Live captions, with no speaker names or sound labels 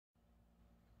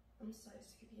I'm so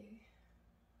sick of you.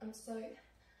 I'm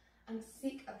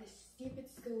sick of this stupid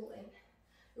school and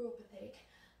you're all pathetic.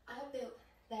 I built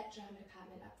that drama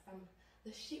department up from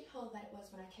the shithole that it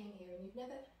was when I came here, and you've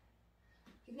never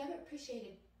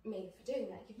appreciated me for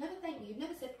doing that. You've never thanked me. You've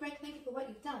never said, Greg, thank you for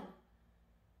what you've done.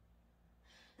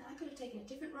 Now, I could have taken a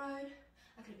different road.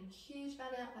 I could have been huge by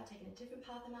now if I'd taken a different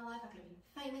path in my life. I could have been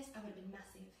famous. I would have been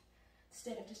massive.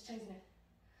 Instead, I've just chosen to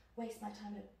waste my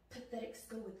time at a pathetic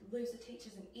school with loser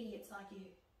teachers and idiots like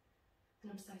you. And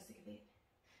I'm so sick of it.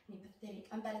 And you're pathetic.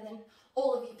 I'm better than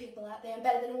all of you people out there. I'm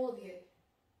better than all of you.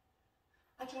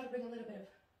 I try to bring a little bit of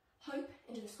hope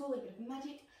into the school, a little bit of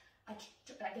magic. I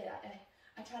try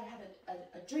to have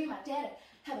a dream. I dare to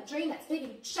have a dream that's big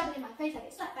and shove it in my face. I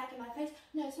get slapped back in my face.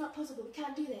 No, it's not possible. We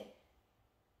can't do that.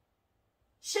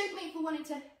 Shoot me for wanting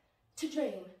to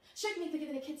dream. Shoot me for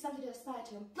giving the kids something to aspire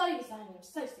to. I'm bloody resigning. I'm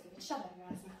so sick of it. Shut up your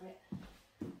eyes, Margaret.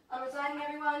 I'm resigning,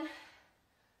 everyone.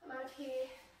 I'm out of here.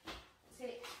 That's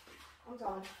it. I'm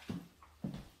gone.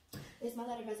 There's my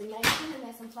letter of resignation, and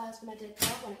there's some flowers for my dead dog.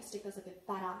 Why don't you stick those up your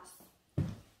fat ass?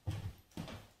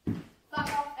 Fuck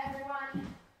off,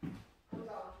 everyone. I'm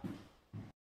gone.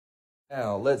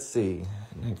 Now, let's see.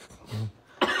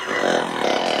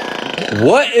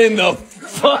 What in the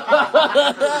fuck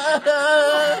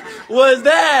was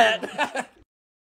that?